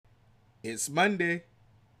It's Monday.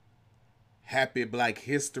 Happy Black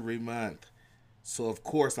History Month. So, of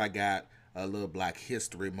course, I got a little Black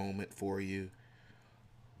History moment for you.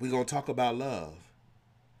 We're going to talk about love.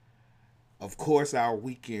 Of course, our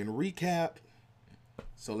weekend recap.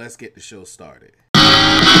 So, let's get the show started.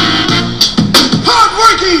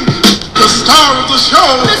 Hardworking, the star of the show.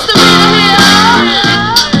 Mr.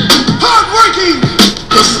 Hardworking,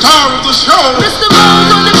 the star of the show. Mr.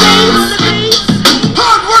 Rose on the beat.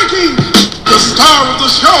 Hardworking, the star of the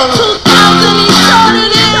show. 2000 he started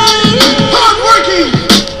it. Hardworking,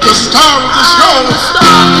 the star of the show. The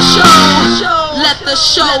star of the show. Let the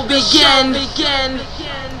show begin.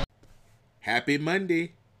 Happy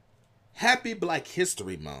Monday. Happy Black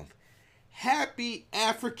History Month. Happy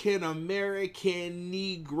African American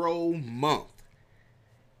Negro Month.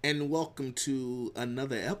 And welcome to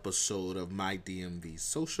another episode of My DMV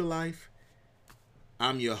Social Life.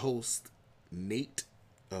 I'm your host, Nate,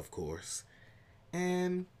 of course.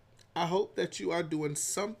 And I hope that you are doing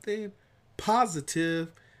something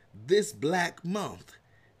positive this Black month,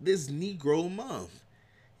 this Negro month.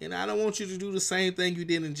 And I don't want you to do the same thing you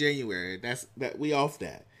did in January. We off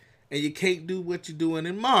that. And you can't do what you're doing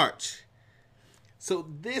in March. So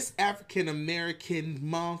this African American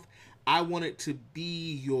month, I want it to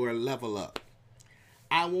be your level up.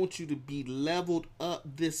 I want you to be leveled up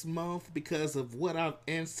this month because of what our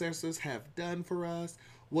ancestors have done for us,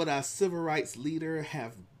 what our civil rights leader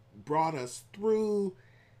have brought us through,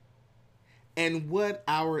 and what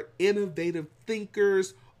our innovative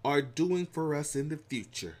thinkers are doing for us in the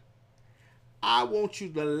future. I want you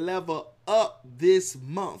to level up this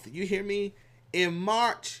month. You hear me? In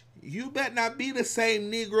March, you better not be the same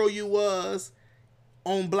Negro you was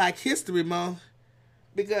on Black History Month,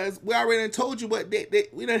 because we already told you what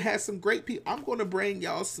we done had some great people. I'm going to bring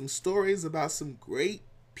y'all some stories about some great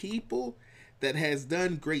people that has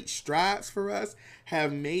done great strides for us,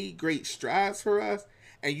 have made great strides for us,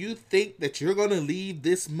 and you think that you're going to leave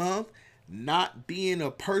this month not being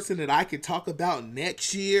a person that I could talk about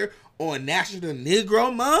next year on National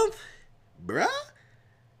Negro Month? Bruh?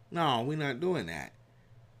 No, we're not doing that.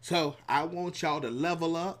 So I want y'all to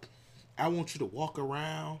level up. I want you to walk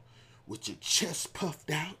around with your chest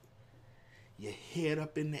puffed out, your head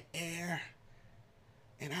up in the air,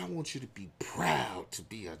 and I want you to be proud to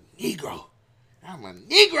be a Negro. I'm a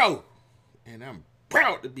Negro, and I'm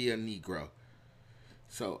proud to be a Negro.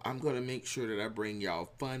 So I'm going to make sure that I bring y'all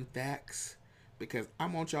fun facts, because I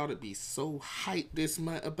want y'all to be so hyped this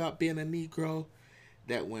month about being a Negro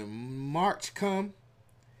that when March come,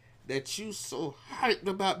 that you so hyped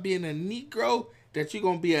about being a Negro that you're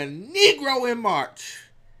going to be a Negro in March.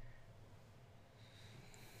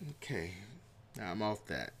 Okay, now I'm off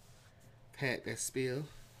that. Had that spill.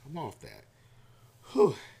 I'm off that.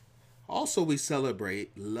 Whew. Also, we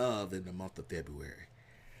celebrate love in the month of February.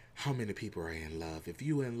 How many people are in love? If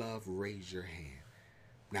you in love, raise your hand.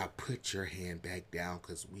 Now put your hand back down,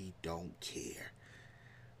 because we don't care.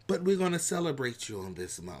 But we're going to celebrate you on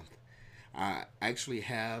this month. I actually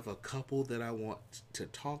have a couple that I want to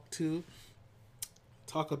talk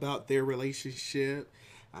about their relationship.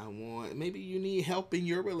 Maybe you need help in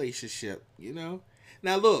your relationship, you know?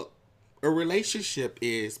 Now look, a relationship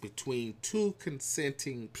is between two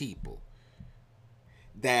consenting people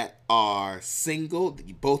that are single.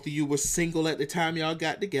 Both of you were single at the time y'all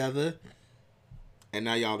got together, and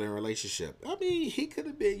now y'all in a relationship. I mean, you could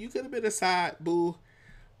have been a side boo,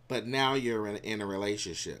 but now you're in a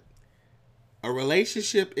relationship. A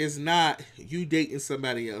relationship is not you dating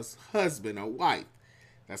somebody else's husband or wife.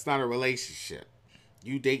 That's not a relationship.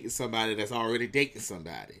 You dating somebody that's already dating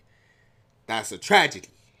somebody. That's a tragedy.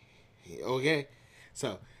 Okay?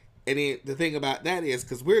 So, and then the thing about that is,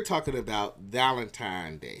 because we're talking about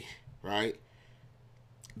Valentine's Day, right?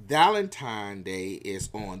 Valentine's Day is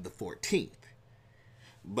on the 14th.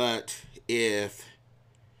 But if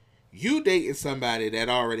you dating somebody that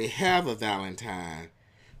already have a Valentine,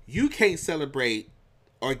 you can't celebrate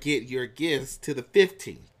or get your gifts to the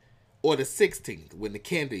 15th or the 16th when the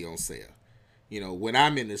candy on sale. You know, when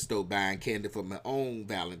I'm in the store buying candy for my own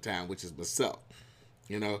Valentine, which is myself.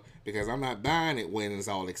 You know, because I'm not buying it when it's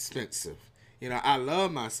all expensive. You know, I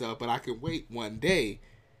love myself, but I can wait one day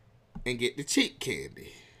and get the cheap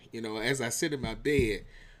candy. You know, as I sit in my bed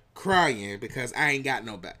crying because I ain't got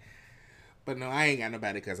nobody. But no, I ain't got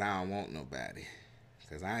nobody because I don't want nobody.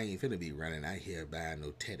 Because I ain't finna be running out here buying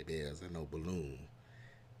no teddy bears or no balloon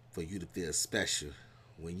for you to feel special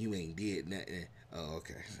when you ain't did nothing. Oh,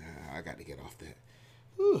 okay. I got to get off that.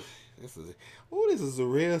 Whew. This is a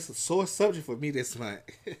real sore subject for me this month.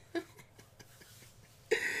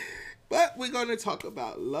 But we're going to talk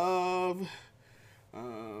about love.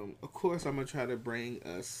 Of course, I'm gonna try to bring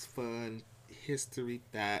us fun history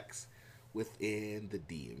facts within the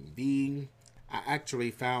DMV. I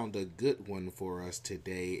actually found a good one for us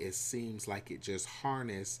today. It seems like it just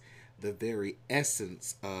harnessed the very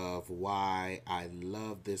essence of why I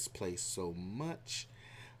love this place so much.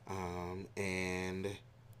 And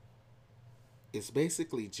it's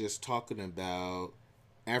basically just talking about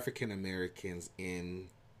African Americans in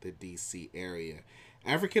the DC area.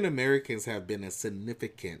 African Americans have been a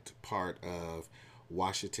significant part of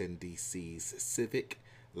Washington, D.C.'s civic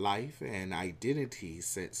life and identity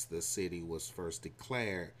since the city was first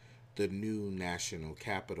declared the new national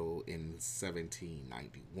capital in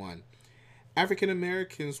 1791. African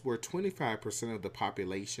Americans were 25% of the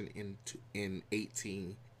population in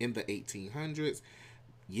the 1800s,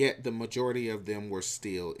 yet the majority of them were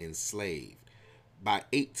still enslaved. By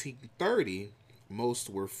 1830, most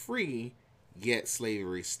were free, yet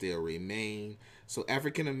slavery still remained. So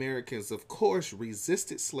African Americans, of course,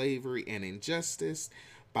 resisted slavery and injustice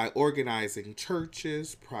by organizing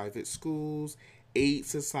churches, private schools, aid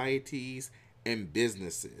societies, and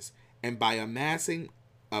businesses. And by amassing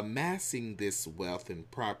this wealth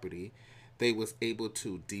and property, they was able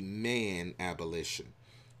to demand abolition.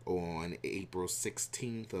 On April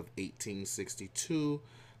 16th of 1862,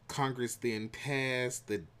 Congress then passed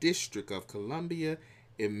the District of Columbia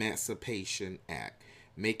Emancipation Act,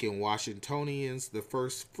 making Washingtonians the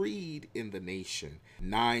first freed in the nation,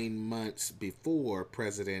 9 months before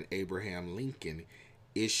President Abraham Lincoln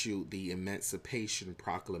issued the Emancipation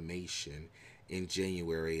Proclamation in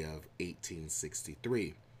January of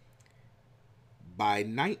 1863. By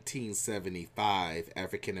 1975,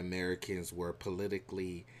 African Americans were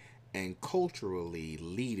politically and culturally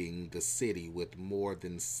leading the city with more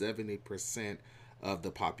than 70% of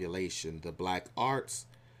the population. The Black arts,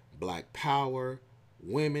 Black power,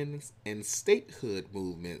 women's, and statehood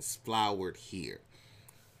movements flowered here.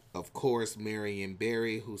 Of course, Marion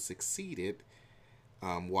Barry, who succeeded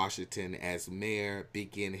Washington as mayor,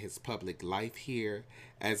 began his public life here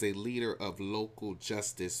as a leader of local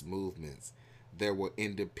justice movements. There were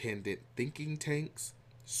independent thinking tanks,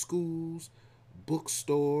 schools,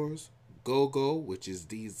 bookstores, go-go, which is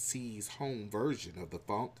DC's home version of the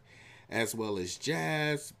funk, as well as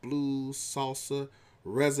jazz, blues, salsa,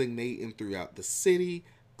 resonating throughout the city,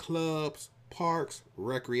 clubs, parks,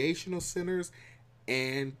 recreational centers,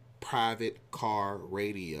 and private car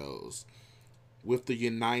radios. With the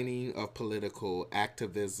uniting of political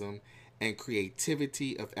activism and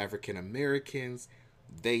creativity of African Americans,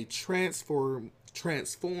 they transformed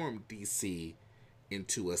DC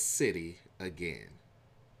into a city again.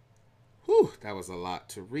 Whew, that was a lot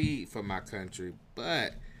to read for my country,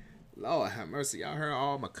 but Lord have mercy, y'all heard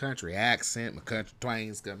all my country accent, my country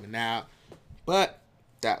twangs coming out. But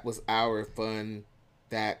that was our fun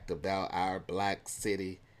fact about our black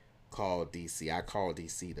city called DC. I call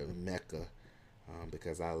DC the Mecca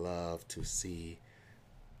because I love to see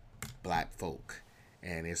black folk.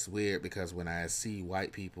 And it's weird because when I see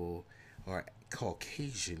white people or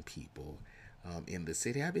Caucasian people in the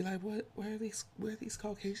city, I'd be like, "What? Where are these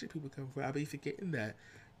Caucasian people come from?" I'd be forgetting that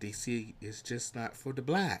DC is just not for the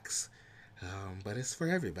blacks, but it's for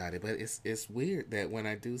everybody. But it's weird that when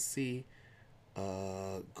I do see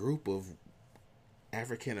a group of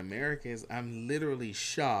African Americans, I'm literally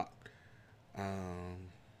shocked.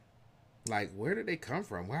 Like, where did they come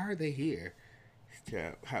from? Why are they here?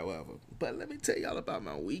 Yeah, however, but let me tell y'all about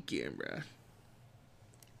my weekend, bruh.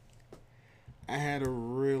 I had a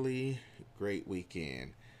really great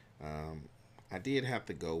weekend. I did have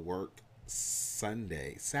to go work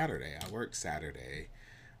Saturday. I worked Saturday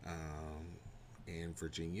in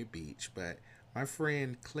Virginia Beach, but my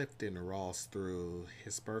friend Clifton Ross threw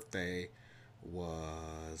his birthday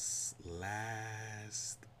was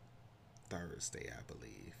last Thursday, I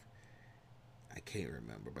believe. I can't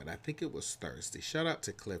remember, but I think it was Thursday. Shout out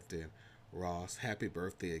to Clifton Ross. Happy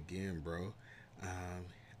birthday again, bro.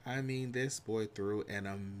 I mean, this boy threw an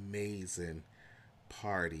amazing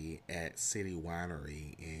party at City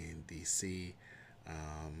Winery in DC.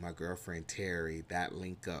 My girlfriend Terry, that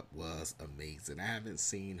link up was amazing. I haven't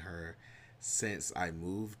seen her since I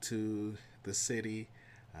moved to the city.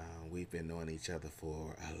 We've been knowing each other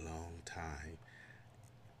for a long time.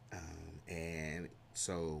 And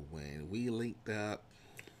so when we linked up,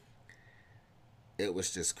 it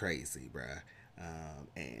was just crazy, bruh.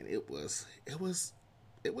 And it was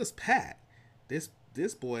packed.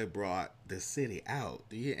 This boy brought the city out,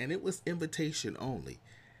 and it was invitation only.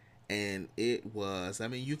 And it was, I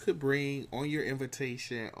mean, you could bring on your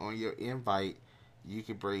invitation, on your invite, you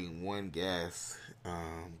could bring one guest,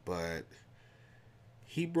 but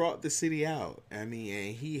he brought the city out. I mean,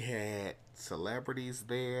 and he had celebrities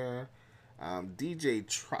there. DJ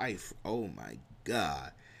Trife, oh my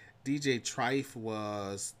God. DJ Trife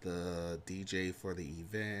was the DJ for the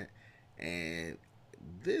event. And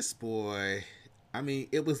this boy, I mean,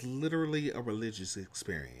 it was literally a religious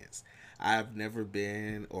experience. I've never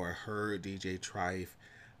been or heard DJ Trife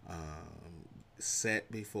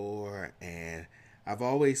set before, and I've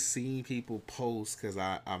always seen people post because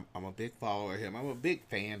I'm a big follower of him. I'm a big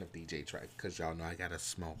fan of DJ Trife because y'all know I got a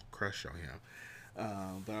small crush on him.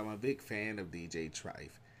 But I'm a big fan of DJ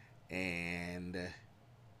Trife, and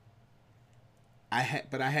I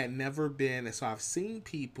had never been. So I've seen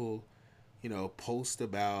people, post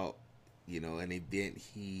about, an event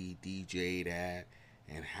he DJ'd at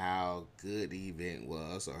and how good the event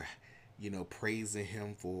was, or praising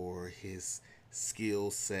him for his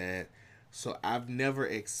skill set. So I've never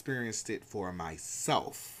experienced it for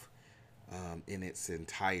myself in its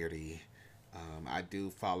entirety. I do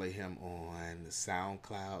follow him on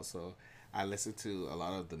SoundCloud, so I listen to a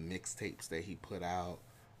lot of the mixtapes that he put out.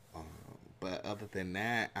 But other than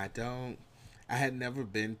that, I had never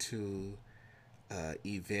been to an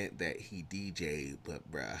event that he DJ'd, but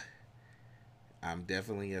bruh, I'm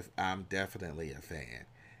definitely a fan,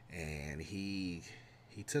 and he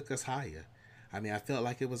took us higher. I mean, I felt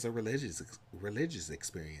like it was a religious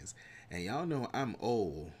experience, and y'all know I'm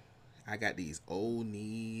old. I got these old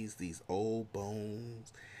knees, these old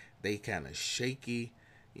bones. They kind of shaky,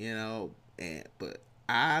 but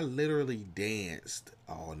I literally danced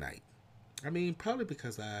all night. I mean, probably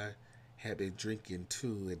because I had been drinking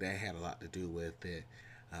too, and that had a lot to do with it.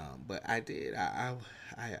 But I did. I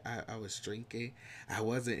was drinking. I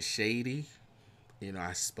wasn't shady.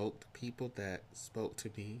 I spoke to people that spoke to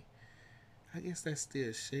me. I guess that's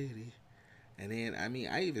still shady. And then, I mean,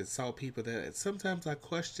 I even saw people that sometimes I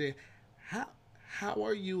question, how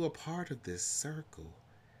are you a part of this circle?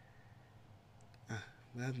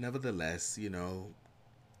 Well, nevertheless,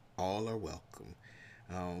 all are welcome.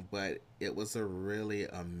 But it was a really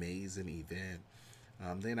amazing event.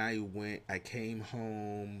 Then I came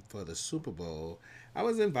home for the Super Bowl. I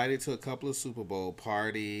was invited to a couple of Super Bowl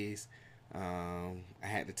parties. I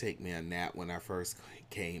had to take me a nap when I first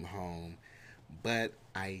came home. But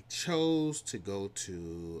I chose to go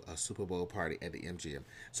to a Super Bowl party at the MGM.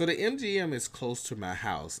 So the MGM is close to my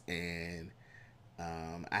house, and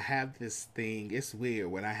I have this thing. It's weird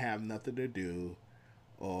when I have nothing to do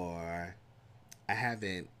or I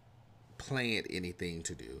haven't planned anything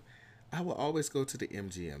to do. I will always go to the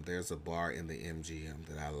MGM. There's a bar in the MGM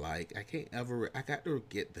that I like. I got to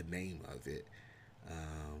get the name of it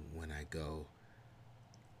when I go.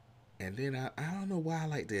 And then I don't know why I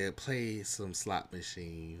like to play some slot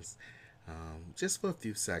machines just for a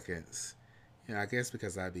few seconds. I guess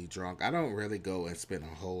because I be drunk. I don't really go and spend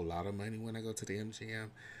a whole lot of money when I go to the MGM.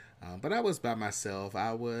 But I was by myself.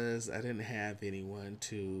 I didn't have anyone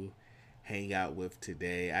to hang out with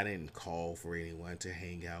today. I didn't call for anyone to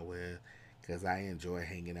hang out with because I enjoy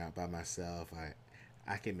hanging out by myself.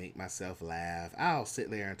 I can make myself laugh. I'll sit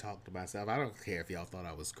there and talk to myself. I don't care if y'all thought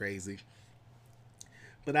I was crazy.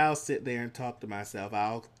 But I'll sit there and talk to myself.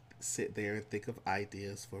 I'll sit there and think of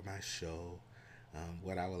ideas for my show,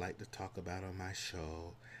 what I would like to talk about on my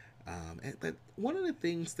show. But one of the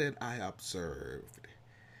things that I observed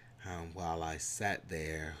while I sat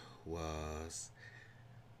there was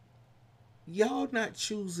y'all not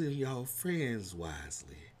choosing y'all friends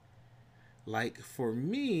wisely. Like for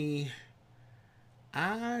me,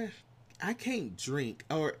 I can't drink,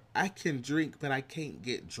 or I can drink, but I can't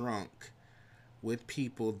get drunk with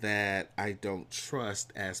people that I don't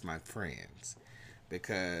trust as my friends,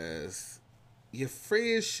 because your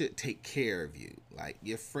friends should take care of you. Like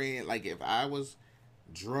your friend, like if I was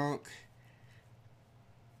drunk,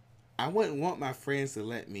 I wouldn't want my friends to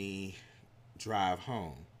let me drive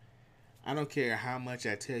home. I don't care how much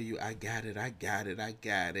I tell you, I got it.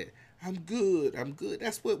 I'm good.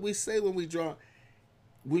 That's what we say when we drunk.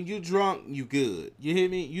 When you drunk, you good. You hear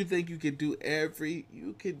me? You think you can do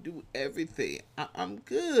everything. I'm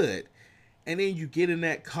good. And then you get in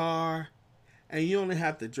that car and you only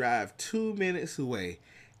have to drive 2 minutes away.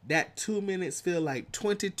 That 2 minutes feel like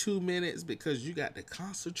 22 minutes because you got to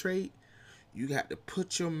concentrate. You got to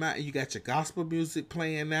put your mind, you got your gospel music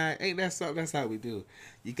playing now. Ain't that something? That's how we do.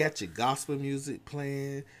 You got your gospel music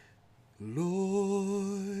playing.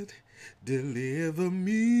 Lord, deliver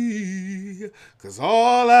me, 'cause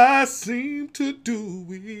all I seem to do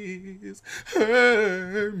is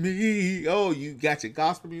hurt me. Oh, you got your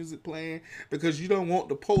gospel music playing because you don't want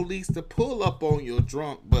the police to pull up on your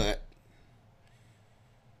drunk butt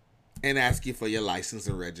and ask you for your license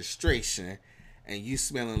and registration and you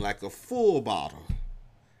smelling like a full bottle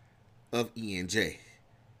of E&J.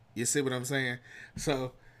 You see what I'm saying?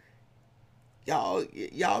 So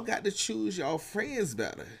y'all got to choose y'all friends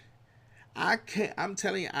better. I'm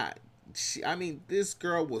telling you, I mean, this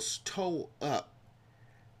girl was towed up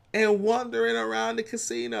and wandering around the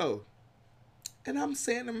casino. And I'm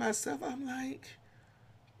saying to myself, I'm like,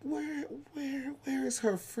 where is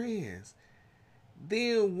her friends?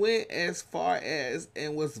 Then went as far as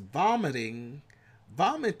and was vomiting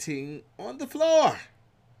on the floor.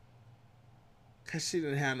 Cause she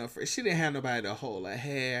didn't have no friends. She didn't have nobody to hold her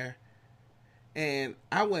hair. And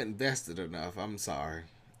I wasn't vested enough. I'm sorry.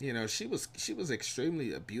 You know, she was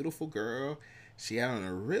extremely a beautiful girl. She had on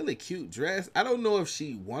a really cute dress. I don't know if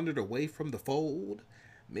she wandered away from the fold.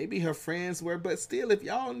 Maybe her friends were, but still, if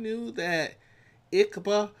y'all knew that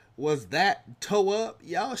Igba was that toe up,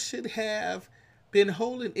 y'all should have been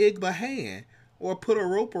holding Igba's hand or put a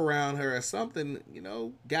rope around her or something, you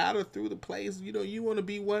know, guide her through the place. You know, you want to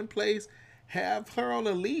be one place, have her on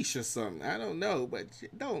a leash or something. I don't know, but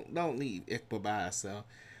don't leave Igba by herself.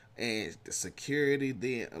 And the security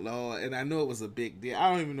then, Lord, and I know it was a big deal.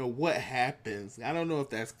 I don't even know what happens. I don't know if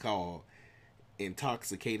that's called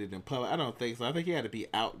intoxicated in public. I don't think so. I think you had to be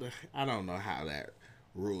out there. I don't know how that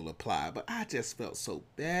rule applied, but I just felt so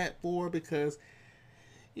bad for her because,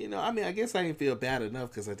 you know, I mean, I guess I didn't feel bad enough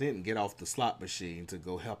because I didn't get off the slot machine to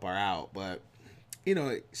go help her out, but, you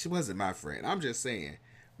know, she wasn't my friend. I'm just saying,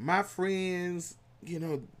 my friends, you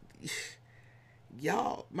know,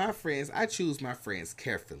 y'all, my friends, I choose my friends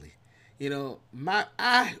carefully. You know,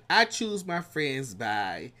 I choose my friends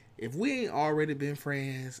by, if we ain't already been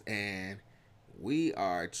friends and we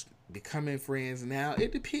are becoming friends now,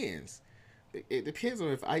 it depends. It depends on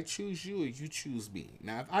if I choose you or you choose me.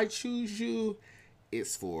 Now, if I choose you,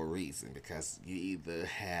 it's for a reason, because you either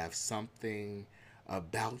have something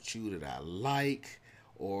about you that I like,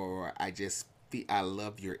 or I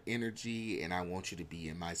love your energy and I want you to be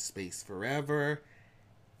in my space forever.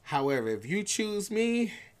 However, if you choose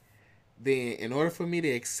me, then in order for me to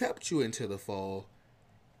accept you into the fold,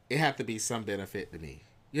 it have to be some benefit to me.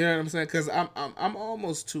 You know what I'm saying? Because I'm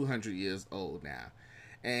almost 200 years old now.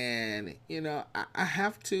 And, you know, I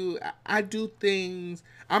have to, I do things,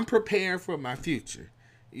 I'm preparing for my future.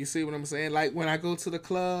 You see what I'm saying? Like when I go to the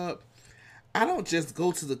club, I don't just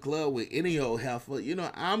go to the club with any old heifer. You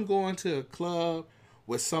know, I'm going to a club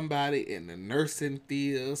with somebody in the nursing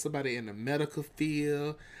field, somebody in the medical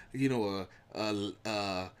field, you know,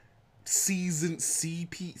 a seasoned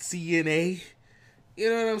CNA. You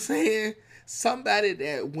know what I'm saying? Somebody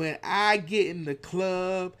that when I get in the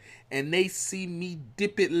club and they see me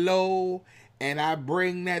dip it low and I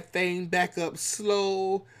bring that thing back up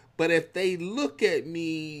slow, but if they look at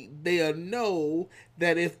me, they'll know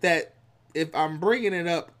that if I'm bringing it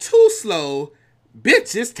up too slow,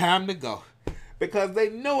 bitch, it's time to go. Because they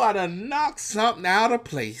know I done knocked something out of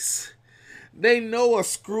place. They know a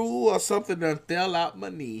screw or something done fell out my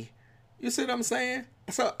knee. You see what I'm saying?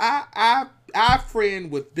 So I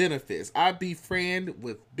friend with benefits. I befriend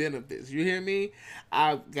with benefits. You hear me?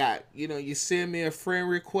 I've got, you know, you send me a friend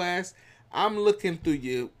request. I'm looking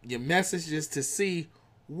through your messages to see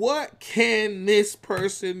what can this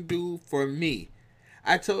person do for me.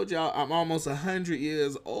 I told y'all I'm almost 100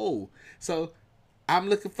 years old. So I'm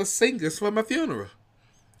looking for singers for my funeral.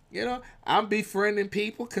 You know, I'm befriending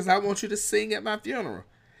people because I want you to sing at my funeral.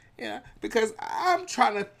 Yeah, because I'm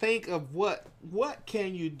trying to think of what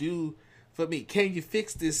can you do for me? Can you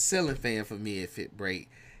fix this ceiling fan for me if it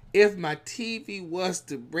break? If my TV was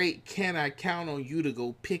to break, can I count on you to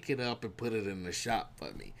go pick it up and put it in the shop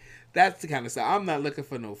for me? That's the kind of stuff. I'm not looking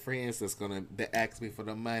for no friends that's going to ask me for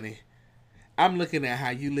the money. I'm looking at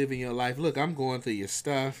how you live in your life. Look, I'm going through your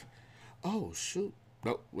stuff. Oh, shoot.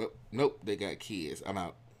 Nope. They got kids. I'm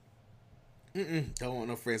out. Don't want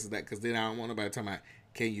no friends with that, because then I don't want nobody talking about,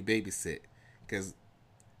 can you babysit? Because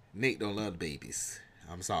Nate don't love babies.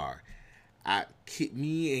 I'm sorry.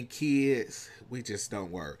 Me and kids, we just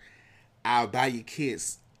don't work. I'll buy your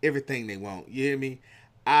kids everything they want. You hear me?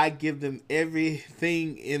 I give them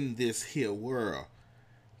everything in this here world,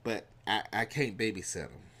 but I can't babysit them.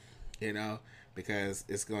 You know, because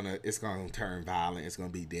it's gonna turn violent. It's gonna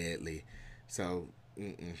be deadly. So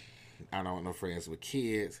I don't want no friends with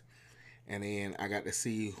kids. And then I got to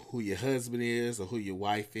see who your husband is or who your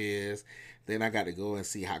wife is. Then I got to go and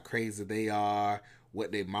see how crazy they are,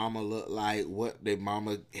 what their mama look like, what their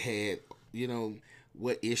mama had, you know,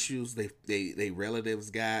 what issues they relatives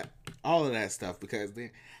got, all of that stuff. Because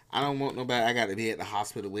then I don't want nobody I got to be at the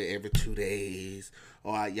hospital with every 2 days,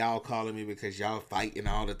 or y'all calling me because y'all fighting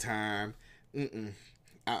all the time.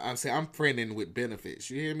 I'm saying I'm friending with benefits.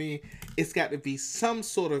 You hear me? It's got to be some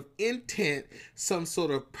sort of intent, some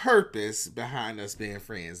sort of purpose behind us being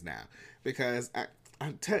friends now. Because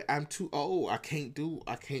I'm too old. I can't do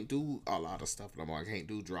a lot of stuff no more. I can't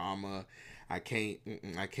do drama. I can't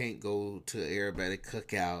go to everybody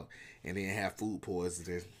cookout and then have food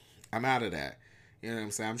poisoning. I'm out of that. You know what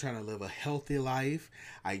I'm saying? I'm trying to live a healthy life.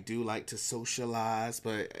 I do like to socialize,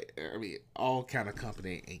 but I mean, all kind of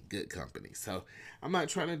company ain't good company. So I'm not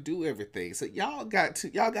trying to do everything. So y'all got to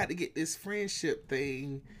get this friendship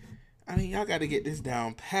thing. I mean, y'all got to get this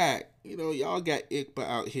down pat. You know, y'all got Iqbal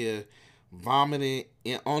out here vomiting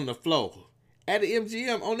on the floor at the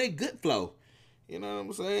MGM on their good flow. You know what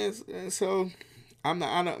I'm saying? And so I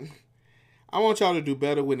want y'all to do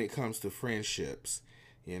better when it comes to friendships.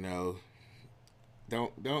 You know.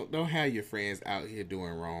 Don't have your friends out here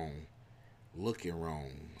doing wrong, looking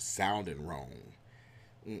wrong, sounding wrong.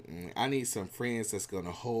 I need some friends that's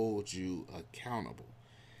gonna hold you accountable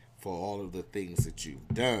for all of the things that you've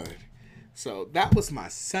done. So that was my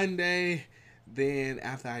Sunday. Then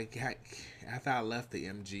after I left the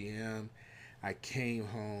MGM, I came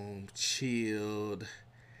home, chilled,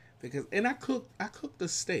 and I cooked a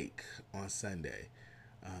steak on Sunday.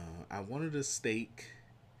 I wanted a steak.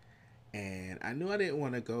 And I knew I didn't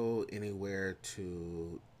want to go anywhere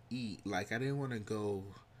to eat. Like, I didn't want to go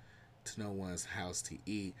to no one's house to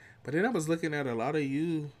eat. But then I was looking at a lot of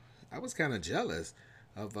you. I was kind of jealous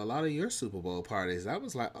of a lot of your Super Bowl parties. I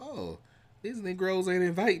was like, oh, these Negroes ain't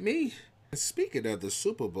invite me. Speaking of the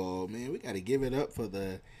Super Bowl, man, we got to give it up for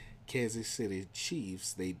the Kansas City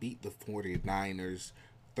Chiefs. They beat the 49ers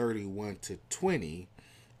 31-20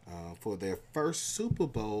 for their first Super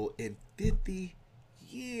Bowl in 50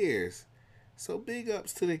 years. So big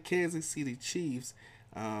ups to the Kansas City Chiefs.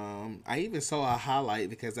 I even saw a highlight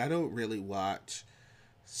because I don't really watch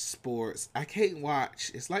sports. I can't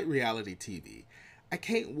watch. It's like reality TV. I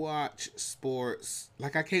can't watch sports.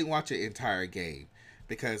 Like, I can't watch an entire game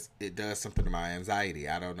because it does something to my anxiety.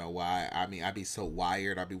 I don't know why. I mean, I be so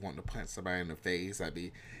wired. I be wanting to punch somebody in the face.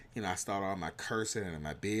 I start all my cursing and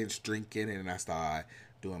my binge drinking, and I start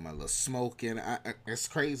doing my little smoking. It's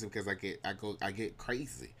crazy because I get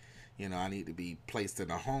crazy. You know, I need to be placed in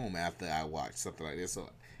a home after I watch something like this. So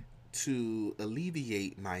to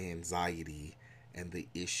alleviate my anxiety and the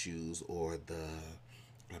issues or the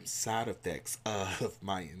side effects of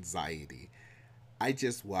my anxiety, I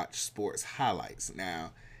just watch sports highlights.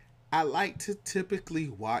 Now, I like to typically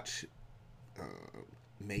watch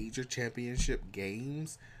major championship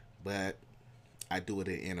games, but I do it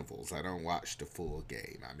in intervals. I don't watch the full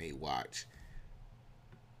game. I may watch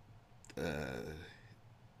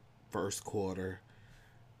first quarter,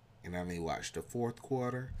 and I may watch the fourth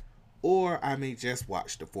quarter, or I may just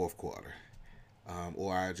watch the fourth quarter,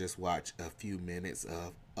 or I just watch a few minutes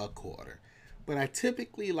of a quarter. But I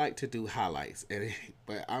typically like to do highlights,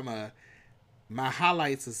 but my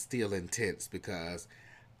highlights are still intense because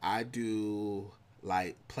I do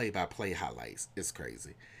like play-by-play highlights. It's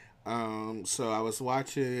crazy. So I was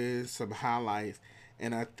watching some highlights,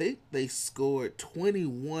 and I think they scored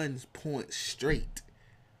 21 points straight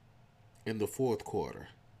in the fourth quarter.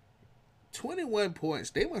 21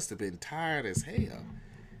 points. They must have been tired as hell.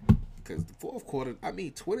 Because the fourth quarter,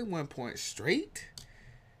 21 points straight?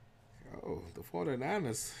 Oh, the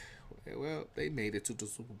 49ers, well, they made it to the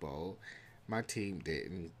Super Bowl. My team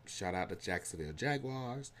didn't. Shout out to Jacksonville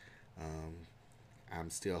Jaguars.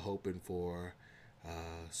 I'm still hoping for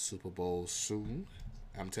Super Bowl soon.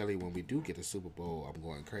 I'm telling you, when we do get a Super Bowl, I'm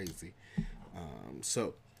going crazy.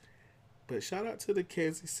 But shout out to the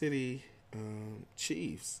Kansas City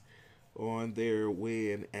Chiefs on their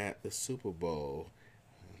win at the Super Bowl.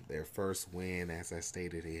 Their first win, as I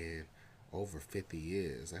stated, in over 50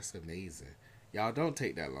 years. That's amazing. Y'all don't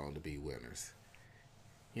take that long to be winners.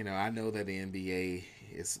 You know, I know that the NBA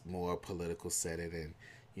is more political setting, and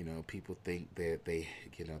you know, people think that they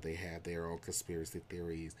have their own conspiracy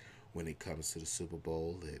theories when it comes to the Super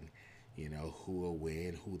Bowl, and you know, who will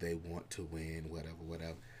win, who they want to win,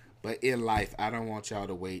 whatever. But in life, I don't want y'all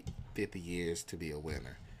to wait 50 years to be a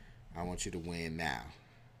winner. I want you to win now.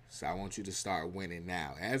 So I want you to start winning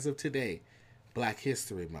now. As of today, Black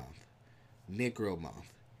History Month, Negro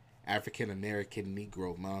Month, African American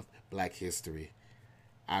Negro Month, Black History.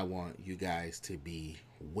 I want you guys to be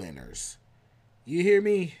winners. You hear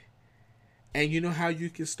me? And you know how you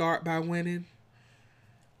can start by winning?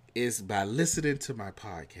 Is by listening to my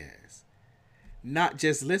podcast. Not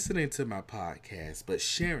just listening to my podcast, but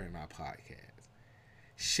sharing my podcast.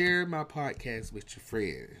 Share my podcast with your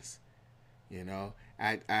friends. You know,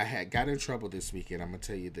 I had got in trouble this weekend. I'm going to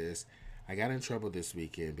tell you this. I got in trouble this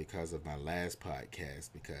weekend because of my last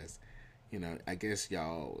podcast because, I guess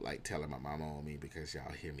y'all like telling my mama on me because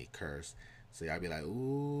y'all hear me curse. So y'all be like,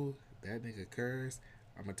 ooh, that nigga curse.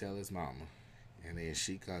 I'm going to tell his mama. And then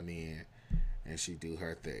she come in and she do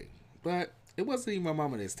her thing. But it wasn't even my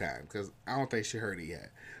mama this time because I don't think she heard it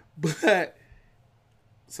yet. But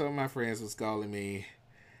some of my friends was calling me,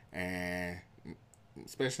 and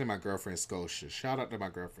especially my girlfriend Scotia. Shout out to my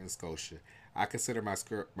girlfriend Scotia. I consider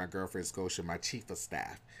my girlfriend Scotia my chief of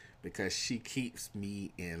staff because she keeps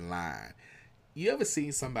me in line. You ever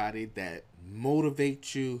seen somebody that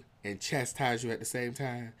motivates you and chastise you at the same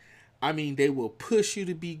time? I mean, they will push you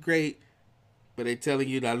to be great, but they telling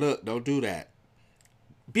you that, look, don't do that.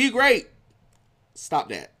 Be great. Stop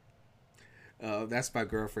that. That's my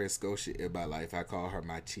girlfriend Scotia in my life. I call her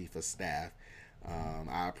my chief of staff.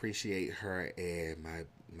 I appreciate her and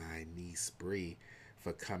my niece Bree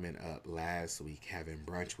for coming up last week, having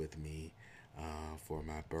brunch with me for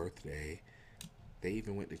my birthday. They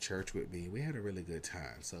even went to church with me. We had a really good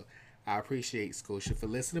time. So I appreciate Scotia for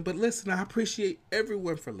listening. But listen, I appreciate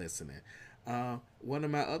everyone for listening. One of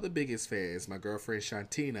my other biggest fans, my girlfriend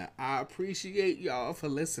Shantina, I appreciate y'all for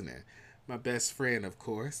listening. My best friend, of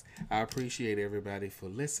course. I appreciate everybody for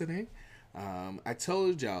listening. I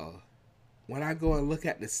told y'all, when I go and look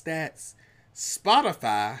at the stats,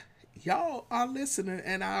 Spotify, y'all are listening,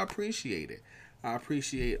 and I appreciate it. I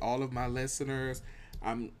appreciate all of my listeners.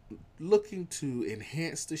 I'm looking to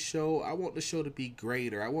enhance the show. I want the show to be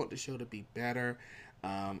greater. I want the show to be better.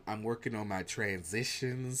 I'm working on my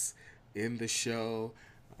transitions in the show.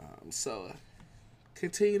 So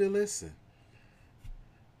continue to listen.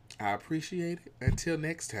 I appreciate it. Until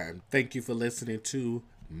next time, thank you for listening to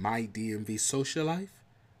My DMV Social Life,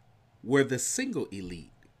 where the single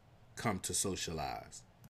elite come to socialize.